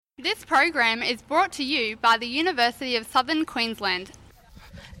This program is brought to you by the University of Southern Queensland.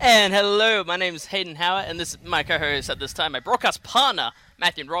 And hello, my name is Hayden Howett, and this is my co-host at this time, my broadcast partner,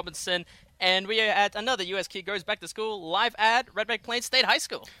 Matthew Robinson, and we are at another USQ Goes Back to School live at Redbank Plains State High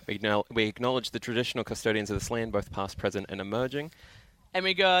School. We acknowledge the traditional custodians of this land, both past, present, and emerging. And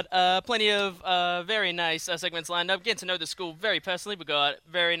we got plenty of very nice segments lined up. Getting to know the school very personally. We got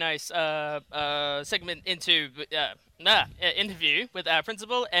very nice segment into interview with our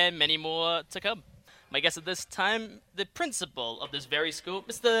principal, and many more to come. My guest at this time, the principal of this very school,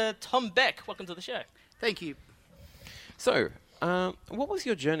 Mr. Tom Beck. Welcome to the show. Thank you. So, what was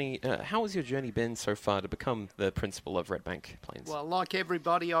your journey? How has your journey been so far to become the principal of Redbank Plains? Well, like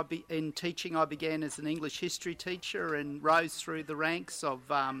everybody, in teaching, I began as an English history teacher and rose through the ranks of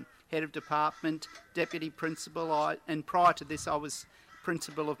head of department, deputy principal, and prior to this I was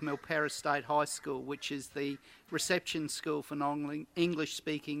principal of Milpera State High School, which is the reception school for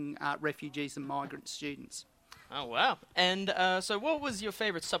non-English-speaking refugees and migrant students. Oh, wow. And so what was your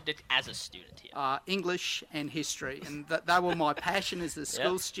favourite subject as a student here? English and history. And they were my passion as a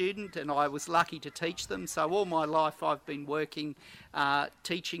school student, and I was lucky to teach them. So all my life I've been working,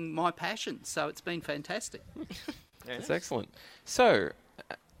 teaching my passion. So it's been fantastic. That's excellent. So,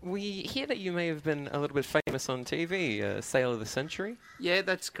 we hear that you may have been a little bit famous on TV, Sale of the Century. Yeah,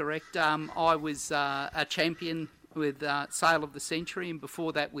 that's correct. I was a champion with Sale of the Century, and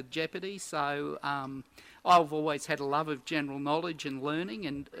before that with Jeopardy. So I've always had a love of general knowledge and learning,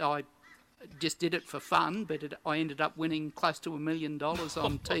 and I just did it for fun, but I ended up winning close to $1 million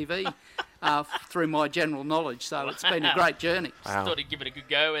on TV through my general knowledge, so it's been a great journey. Wow. Just thought I'd give it a good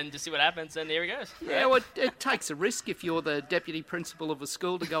go and just see what happens, and here he goes. Yeah, well, it takes a risk if you're the deputy principal of a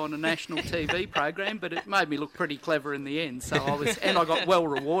school to go on a national TV program, but it made me look pretty clever in the end, so I got well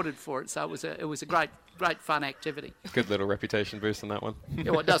rewarded for it, so it was a great fun activity. Good little reputation boost on that one.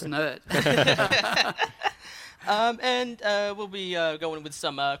 Yeah, well, it doesn't hurt. We'll be going with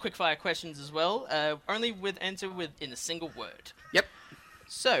some quick-fire questions as well. Only answer in a single word. Yep.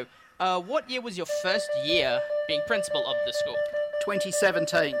 So, what year was your first year being principal of the school?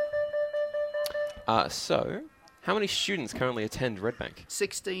 2017. So, how many students currently attend Redbank?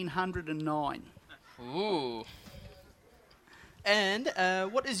 1,609. Ooh. And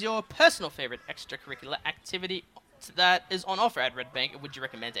what is your personal favourite extracurricular activity that is on offer at Redbank, and would you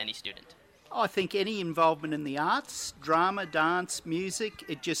recommend to any student? I think any involvement in the arts, drama, dance, music,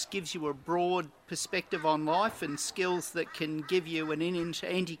 it just gives you a broad perspective on life and skills that can give you an in into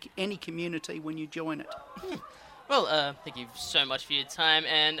any community when you join it. Well, thank you so much for your time,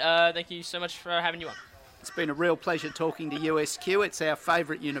 and thank you so much for having you on. It's been a real pleasure talking to USQ. It's our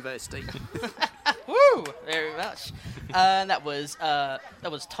favourite university. Woo! Very much. That was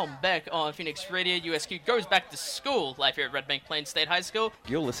Tom Beck on Phoenix Radio. USQ Goes Back to School, live here at Redbank Plains State High School.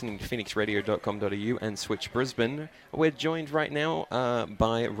 You're listening to phoenixradio.com.au and Switch Brisbane. We're joined right now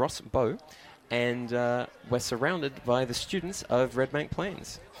by Ross Bowe, and we're surrounded by the students of Redbank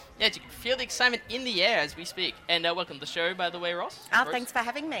Plains. Yes, you can feel the excitement in the air as we speak. And welcome to the show, by the way, Ross. Thanks for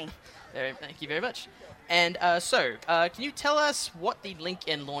having me. Thank you very much. And can you tell us what the Link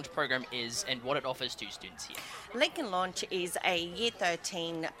and Launch program is and what it offers to students here? Link and Launch is a Year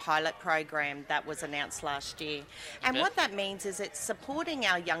 13 pilot program that was announced last year. And what that means is it's supporting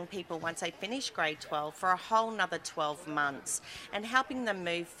our young people once they finish grade 12 for a whole nother 12 months and helping them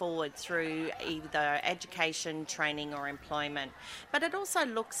move forward through either education, training or employment. But it also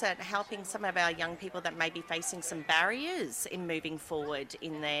looks at helping some of our young people that may be facing some barriers in moving forward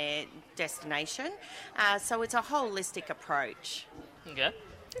in their destination. So it's a holistic approach. Okay.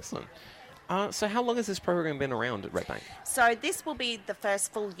 Excellent. So how long has this program been around at Redbank? So this will be the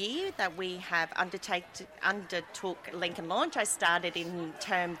first full year that we have undertook Link and Launch. I started in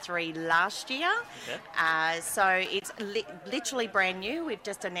term 3 last year. Okay. So it's literally brand new. We've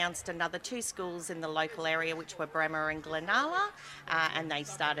just announced another 2 schools in the local area, which were Bremer and Glenalla, and they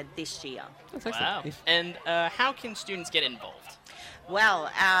started this year. That's wow. And how can students get involved? Well,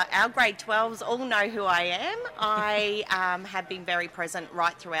 our grade 12s all know who I am. I have been very present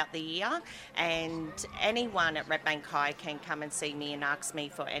right throughout the year, and anyone at Redbank High can come and see me and ask me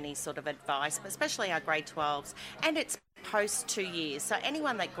for any sort of advice, but especially our grade 12s. And it's post 2 years, so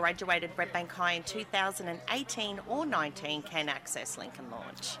anyone that graduated Redbank High in 2018 or 19 can access Link and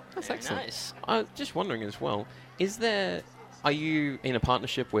Launch. That's very excellent. Nice. Just wondering as well, is there Are you in a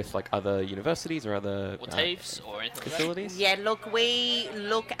partnership with like other universities or other Or TAFEs or anything like that? facilities? Yeah, look, we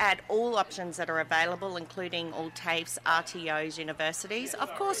look at all options that are available, including all TAFEs, RTOs, universities.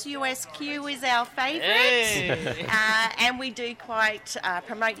 Of course, USQ is our favourite, Hey. and we do quite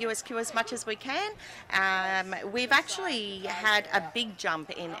promote USQ as much as we can. We've actually had a big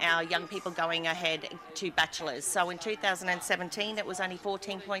jump in our young people going ahead to bachelors. So in 2017, it was only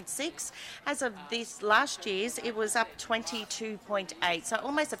 14.6. As of this last year's, it was up 22.8. So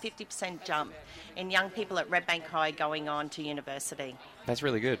almost a 50% jump in young people at Redbank High going on to university. That's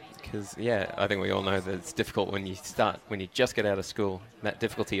really good because, yeah, I think we all know that it's difficult when you just get out of school. That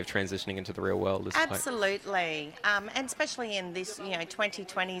difficulty of transitioning into the real world is Absolutely, and especially in this,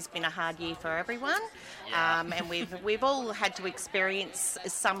 2020 has been a hard year for everyone, and we've all had to experience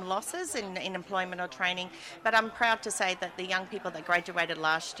some losses in employment or training. But I'm proud to say that the young people that graduated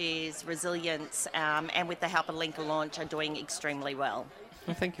last year's resilience, and with the help of Lincoln Launch, are doing extremely well.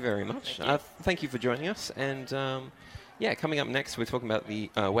 Well, thank you very much. Thank you for joining us. And coming up next, we're talking about the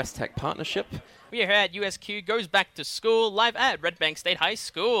West Tech partnership. We are here at USQ Goes Back to School, live at Redbank State High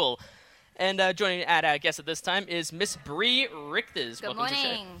School. And joining our guest at this time is Miss Bree Richters. Good Welcome to the show.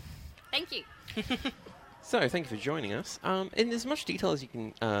 morning. Thank you. So, thank you for joining us. In as much detail as you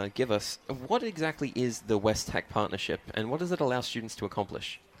can give us, what exactly is the West Tech partnership and what does it allow students to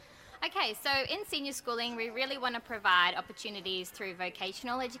accomplish? Okay, so in senior schooling, we really want to provide opportunities through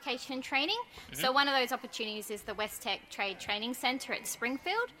vocational education and training. So one of those opportunities is the West Tech Trade Training Centre at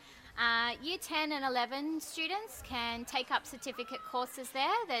Springfield. Year 10 and 11 students can take up certificate courses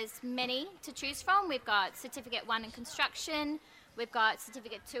there. There's many to choose from. We've got Certificate 1 in Construction, we've got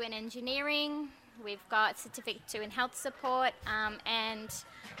Certificate 2 in Engineering, we've got Certificate 2 in Health Support, and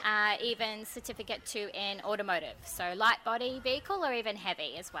even Certificate 2 in Automotive. So light body vehicle or even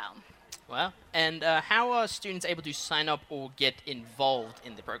heavy as well. Wow. And how are students able to sign up or get involved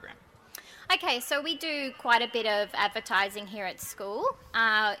in the program? Okay, so we do quite a bit of advertising here at school.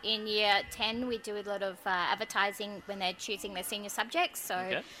 In year 10, we do a lot of advertising when they're choosing their senior subjects.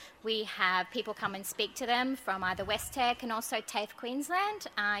 So we have people come and speak to them from either West Tech and also TAFE Queensland.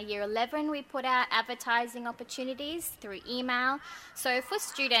 Year 11, we put out advertising opportunities through email. So for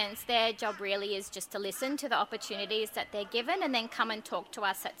students, their job really is just to listen to the opportunities that they're given and then come and talk to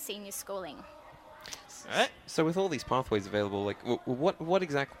us at senior schooling. All right. So with all these pathways available, like what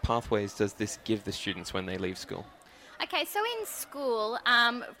exact pathways does this give the students when they leave school? Okay, so in school,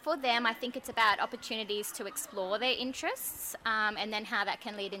 for them, I think it's about opportunities to explore their interests and then how that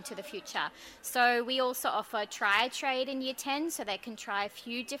can lead into the future. So we also offer try a trade in year 10, so they can try a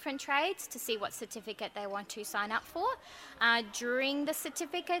few different trades to see what certificate they want to sign up for. During the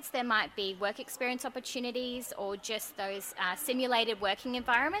certificates, there might be work experience opportunities or just those simulated working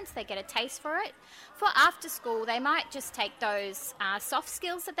environments. They get a taste for it. For after school, they might just take those soft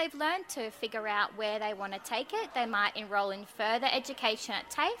skills that they've learned to figure out where they want to take it. They might enrol in further education at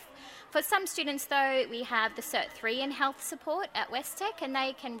TAFE. For some students, though, we have the Cert 3 in Health Support at West Tech, and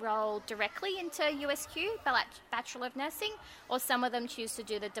they can roll directly into USQ, Bachelor of Nursing, or some of them choose to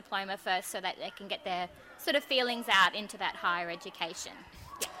do the diploma first so that they can get their sort of feelings out into that higher education.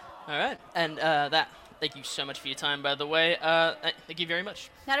 Yeah. All right. And thank you so much for your time, by the way. Thank you very much.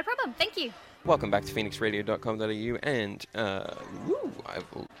 Not a problem. Thank you. Welcome back to phoenixradio.com.au and I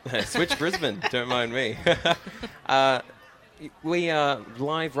will switch Brisbane, don't mind me. We are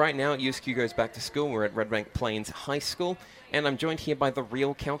live right now at USQ Goes Back to School. We're at Redbank Plains High School and I'm joined here by the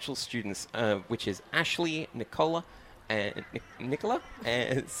Real Council students, which is Ashley, Nicola, and Nicola,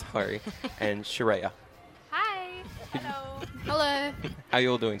 and Sharia. Hi. Hello. Hello. How are you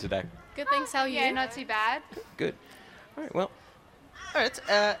all doing today? Good, thanks. How are you? Yeah, not too bad. Good. All right, well. All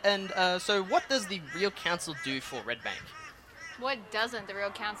right. So what does the Real Council do for Redbank? What doesn't the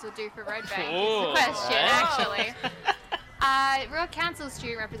Real Council do for Redbank Oh, is the question, right. actually. Real Council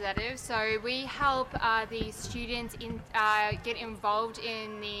student representative, so we help the students get involved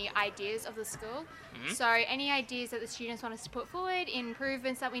in the ideas of the school. Mm-hmm. So any ideas that the students want us to put forward,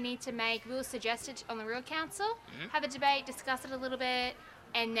 improvements that we need to make, we'll suggest it on the Real Council, have a debate, discuss it a little bit,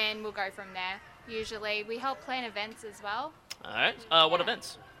 and then we'll go from there. Usually we help plan events as well. All right. What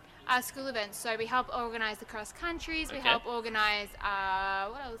events? School events. So we help organise the cross countries. We help organise,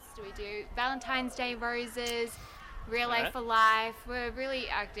 what else do we do? Valentine's Day roses, Relay for Life. We're really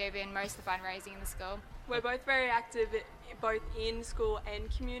active in most of the fundraising in the school. We're both very active both in school and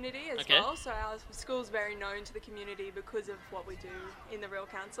community as well. So our school's very known to the community because of what we do in the Real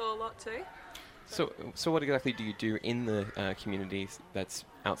Council a lot too. So what exactly do you do in the community that's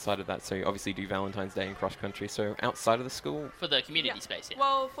outside of that? So you obviously do Valentine's Day and cross country. So outside of the school? For the community space, yeah.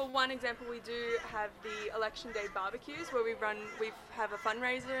 Well, for one example, we do have the election day barbecues where we have a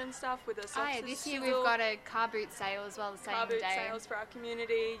fundraiser and stuff with a sausage This year sizzle, we've got a car boot sale as well the same car boot day. sales for our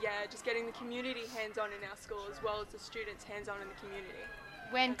community. Yeah, just getting the community hands-on in our school as well as the students hands-on in the community.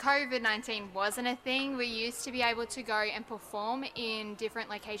 When COVID-19 wasn't a thing, we used to be able to go and perform in different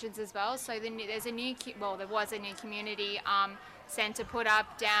locations as well. So then there was a new community centre put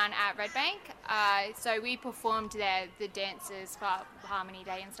up down at Redbank. So we performed there, the dances for Harmony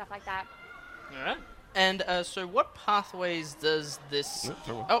Day and stuff like that. All right. And so what pathways does this...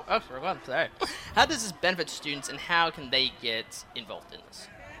 forgot. Sorry. How does this benefit students and how can they get involved in this?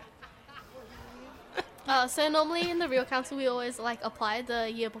 So normally in the Real Council we always apply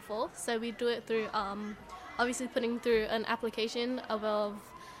the year before, so we do it through obviously putting through an application of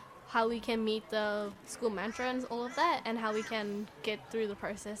how we can meet the school mantra and all of that, and how we can get through the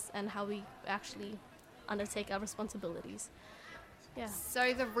process and how we actually undertake our responsibilities. Yeah.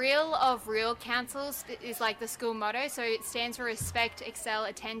 So the Real of Real Councils is the school motto, so it stands for respect, excel,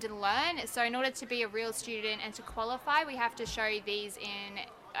 attend and learn. So in order to be a real student and to qualify, we have to show these in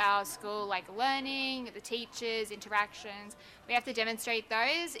our school, learning, the teachers, interactions. We have to demonstrate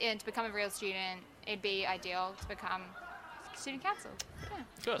those, and to become a real student, it'd be ideal to become student council. Yeah.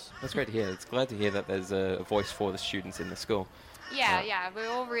 Of course. That's great to hear. It's glad to hear that there's a voice for the students in the school. Yeah, we're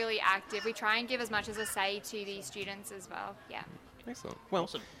all really active. We try and give as much as a say to the students as well. Yeah. Excellent. Well,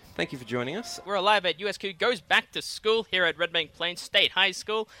 Awesome. Thank you for joining us. We're live at USQ Goes Back to School here at Redbank Plains State High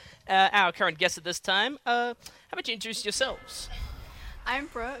School. Our current guests at this time, how about you introduce yourselves? I'm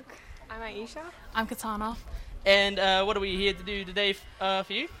Brooke. I'm Aisha. I'm Katana. And what are we here to do today for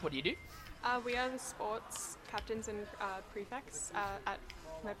you? What do you do? We are the sports captains and prefects at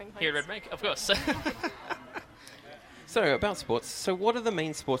Redbank Plains. Here at Redbank, of course. So, about sports. So, what are the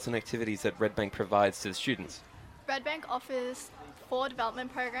main sports and activities that Redbank provides to the students? Redbank offers 4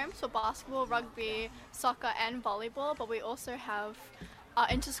 development programs for basketball, rugby, soccer and volleyball, but we also have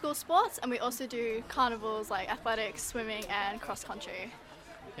inter-school sports, and we also do carnivals like athletics, swimming and cross-country.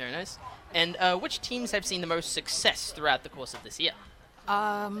 Very nice. And which teams have seen the most success throughout the course of this year?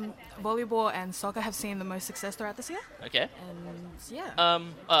 Volleyball and soccer have seen the most success throughout this year. Okay. And yeah.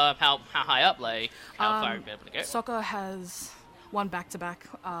 How high up, how far have you been able to go? Soccer has won back-to-back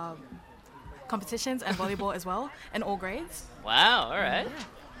competitions, and volleyball as well, in all grades. Wow, all right.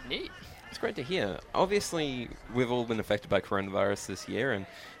 Yeah. Neat. It's great to hear. Obviously, we've all been affected by coronavirus this year, and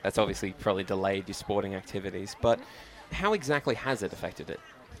that's obviously probably delayed your sporting activities. But how exactly has it affected it?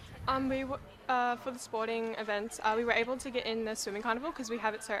 For the sporting events, we were able to get in the swimming carnival because we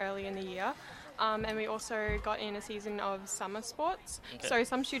have it so early in the year. And we also got in a season of summer sports. Okay. So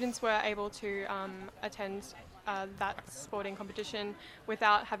some students were able to attend that sporting competition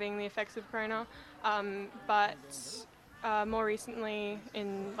without having the effects of corona. But more recently,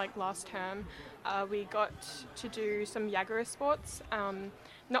 in last term, we got to do some Yagara sports.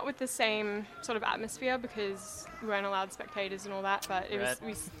 Not with the same sort of atmosphere because we weren't allowed spectators and all that, but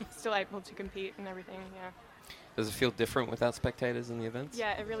we still able to compete and everything, yeah. Does it feel different without spectators in the events?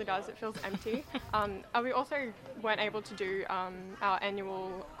 Yeah, it really does. It feels empty. We also weren't able to do our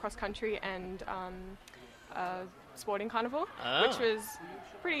annual cross-country and sporting carnival, which was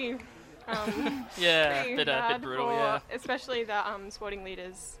pretty... yeah, pretty bit bad brutal, for yeah. especially the sporting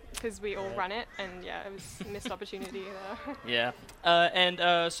leaders, because we all run it, and it was a missed opportunity there.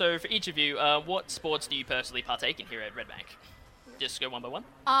 Yeah. So for each of you, what sports do you personally partake in here at Redbank? Just go one by one.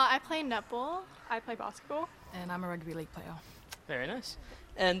 I play netball. I play basketball. And I'm a rugby league player. Very nice.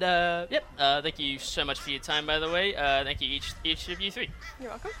 And thank you so much for your time, by the way. Thank you each of you three. You're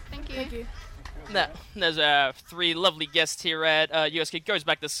welcome. Thank you. Thank you. Now, there's our 3 lovely guests here at USQ Goes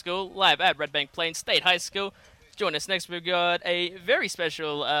Back to School, live at Redbank Plains State High School. Join us next. We've got a very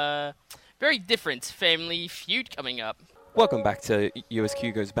special, very different family feud coming up. Welcome back to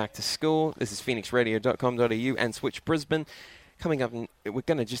USQ Goes Back to School. This is phoenixradio.com.au and Switch Brisbane. Coming up, we're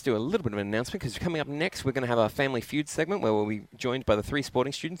going to just do a little bit of an announcement because coming up next, we're going to have our Family Feud segment where we'll be joined by the 3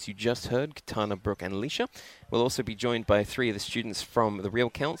 sporting students you just heard, Katana, Brooke and Alicia. We'll also be joined by 3 of the students from the Real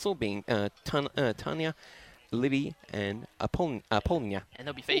Council, being Tanya, Libby and Apollonia. And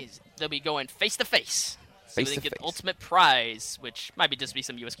they'll be going face to face. So they Face to get the face. ultimate prize, which might just be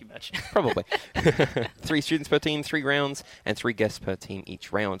some USQ merch. Probably. 3 students per team, 3 rounds, and 3 guests per team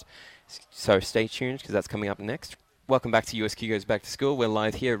each round. So stay tuned because that's coming up next. Welcome back to USQ Goes Back to School. We're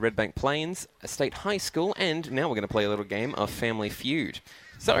live here at Redbank Plains State High School, and now we're going to play a little game of Family Feud.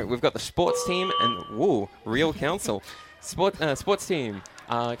 So we've got the sports team and, Real Council. Sports team.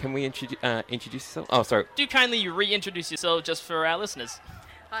 Can we introduce yourself? Oh, sorry. Do kindly reintroduce yourself just for our listeners.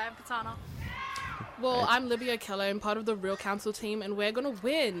 Hi, I'm Katana. Well, I'm Libya Keller. I'm part of the Real Council team, and we're going to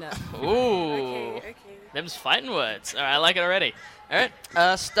win. Ooh. Okay. Them's fighting words. All right, I like it already. All right.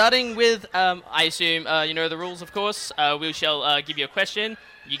 Starting with, I assume you know the rules, of course. We shall give you a question.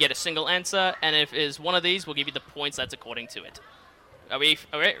 You get a single answer, and if it's one of these, we'll give you the points that's according to it. Are we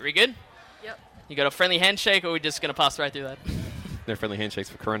good? Yep. You got a friendly handshake, or are we just going to pass right through that? No friendly handshakes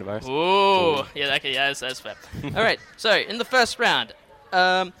for coronavirus. Ooh. Yeah, okay, yeah, that's fair. All right, so in the first round,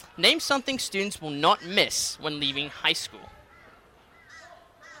 name something students will not miss when leaving high school.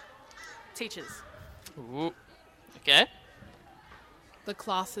 Teachers. Ooh. Okay. The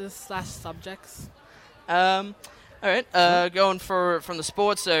classes/subjects. All right, going from the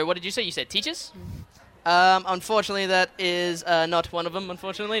sports, so what did you say? You said teachers? Unfortunately, that is not one of them,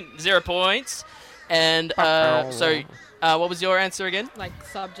 unfortunately. 0 points. And what was your answer again? Like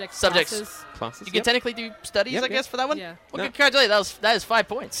subjects. Classes. You can technically do studies, I guess, for that one? Yeah. Well, congratulations. That is 5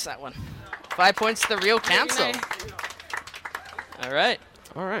 points, that one. 5 points to the Real Council. All right.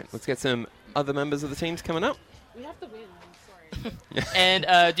 All right, let's get some other members of the teams coming up. We have to win. Sorry.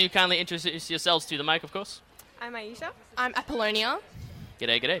 And do you kindly introduce yourselves to the mic, of course? I'm Aisha. I'm Apollonia.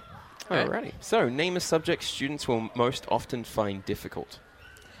 G'day. Alrighty. So, name a subject students will most often find difficult.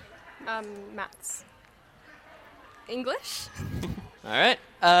 Maths. English. All right.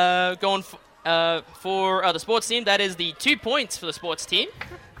 Going for the sports team, that is the 2 points for the sports team.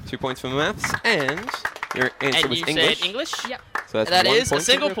 2 points for maths, and your answer was you English. said English? Yep. So that is 1 a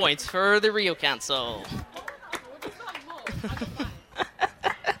single point for the Real Council.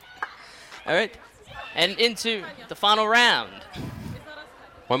 All right. And into the final round.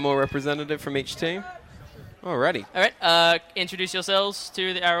 One more representative from each team. Alrighty. All right. Introduce yourselves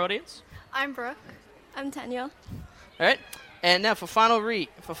to our audience. I'm Brooke. I'm Tanya. All right. And now for final round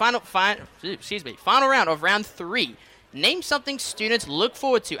of round 3. Name something students look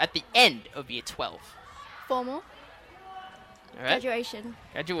forward to at the end of year 12. Formal. All right. Graduation.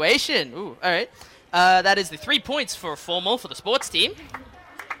 Graduation. Ooh. All right. That is the 3 points for formal for the sports team.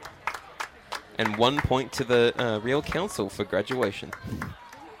 And 1 point to the Real Council for graduation.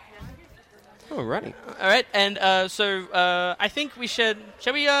 Alrighty. All right. And I think we shall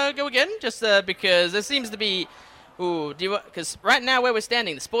we go again? Just because there seems to be. Ooh, because right now where we're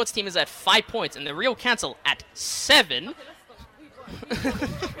standing, the sports team is at 5 points and the Real Council at 7.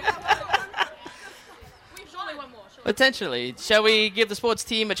 Potentially. Shall we give the sports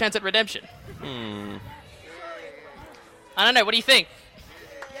team a chance at redemption? I don't know. What do you think?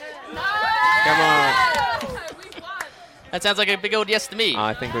 Come on. That sounds like a big old yes to me.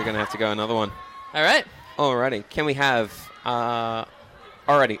 I think we're going to have to go another one. All right. Alrighty. Can we have...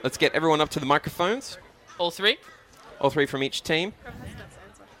 Alrighty. Let's get everyone up to the microphones. All three? All three from each team.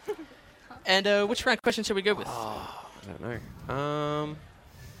 And which round question should we go with? Oh, I don't know.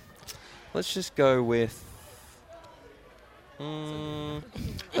 Let's just go with...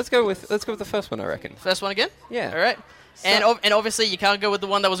 let's go with the first one, I reckon. First one again? Yeah. All right. So and obviously you can't go with the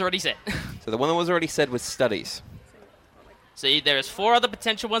one that was already said. So the one that was already said was studies. So there is 4 other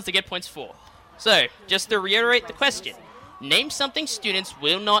potential ones to get points for. So just to reiterate the question, name something students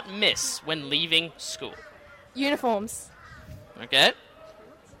will not miss when leaving school. Uniforms. Okay.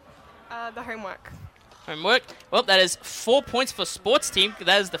 The homework. Homework. Well, that is 4 points for sports team.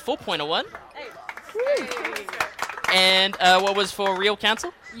 That is the 4-pointer one. And what was for Real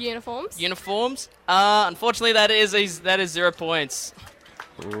Council? Uniforms. Uniforms. Unfortunately, that is 0 points.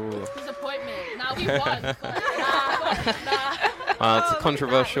 Ooh. Disappointment. Now we won. It's a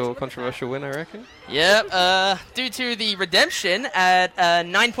controversial win, I reckon. Yep. Due to the redemption at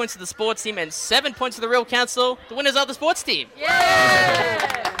 9 points to the sports team and 7 points to the Real Council, the winners are the sports team.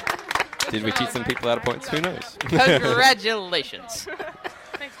 Yeah! Did we teach some people out of points? Who knows? Congratulations.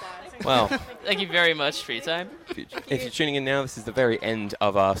 Thanks, guys. Well, thank you very much for your time. If you're tuning in now, this is the very end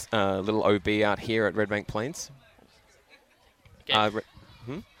of our little OB out here at Redbank Plains. Okay.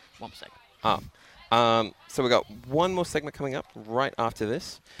 1 second. So we got one more segment coming up right after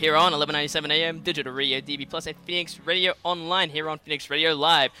this. Here on 1197 AM, Digital Radio, DB Plus, and Phoenix Radio Online here on Phoenix Radio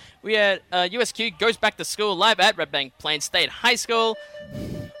Live. We had USQ goes back to school live at Redbank Plains State High School.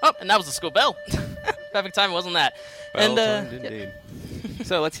 Oh, and that was the school bell. Perfect timing, wasn't that? Well timed indeed.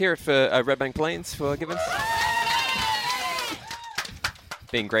 So let's hear it for Redbank Plains for Gibbons.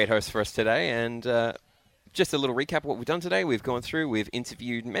 Being great hosts for us today, and just a little recap of what we've done today. We've gone through, we've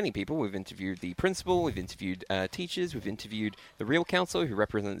interviewed many people. We've interviewed the principal, we've interviewed teachers, we've interviewed the Real Council who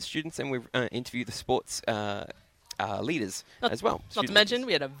represent the students, and we've interviewed the sports leaders as well. Not to mention,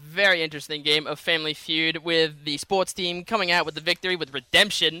 we had a very interesting game of Family Feud with the sports team coming out with the victory with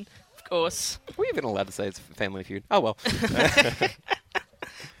redemption, of course. Are we even allowed to say it's Family Feud? Oh, well.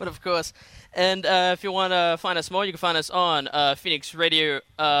 But of course. And if you want to find us more, you can find us on Phoenix Radio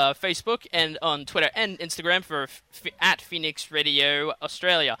Facebook and on Twitter and Instagram for at Phoenix Radio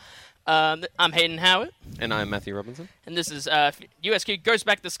Australia. I'm Hayden Howett. And I'm Matthew Robinson. And this is USQ Goes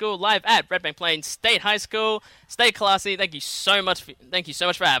Back to School live at Redbank Plains State High School. Stay classy. Thank you so much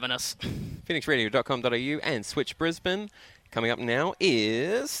for having us. PhoenixRadio.com.au and Switch Brisbane. Coming up now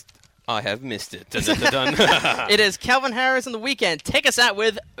is... I have missed it. Dun, dun, dun, dun. It is Calvin Harris on the weekend. Take us out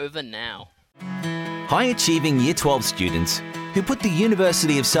with Over Now. High-achieving Year 12 students who put the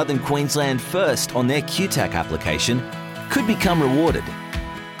University of Southern Queensland first on their QTAC application could become rewarded.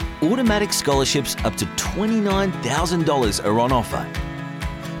 Automatic scholarships up to $29,000 are on offer.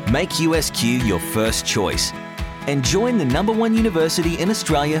 Make USQ your first choice and join the #1 university in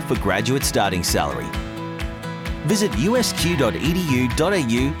Australia for graduate starting salary. Visit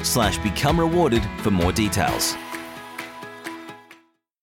usq.edu.au/become rewarded for more details.